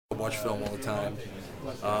watch film all the time.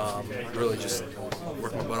 Really just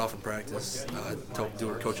work my butt off in practice. Do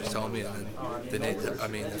what coaches tell me, and then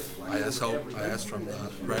if I ask help, I ask from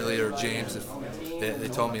Riley or James. If they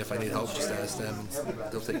told me if I need help, just ask them, and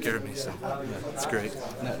they'll take care of me. So it's great.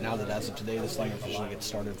 Now that as of today, this thing officially gets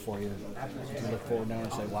started for you, do you look forward now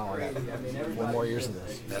and say, "Wow, I got 4 more years of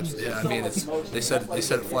this"? Yeah, I mean, they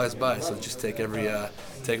said it flies by, so just take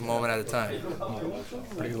take a moment at a time.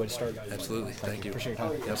 Pretty good way to start. Absolutely, thank you. Appreciate your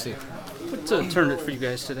time. Yep. See. What turned it for you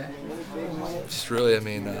guys today? Just really,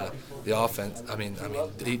 the offense.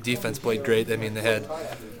 The defense played great. I mean, they had,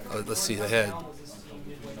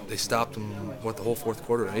 they stopped them the whole fourth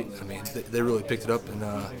quarter, right? I mean, they really picked it up in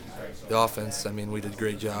the offense. I mean, we did a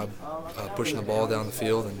great job pushing the ball down the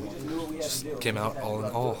field and just came out all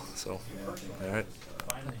in all. So, all right.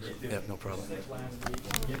 Yeah, no problem.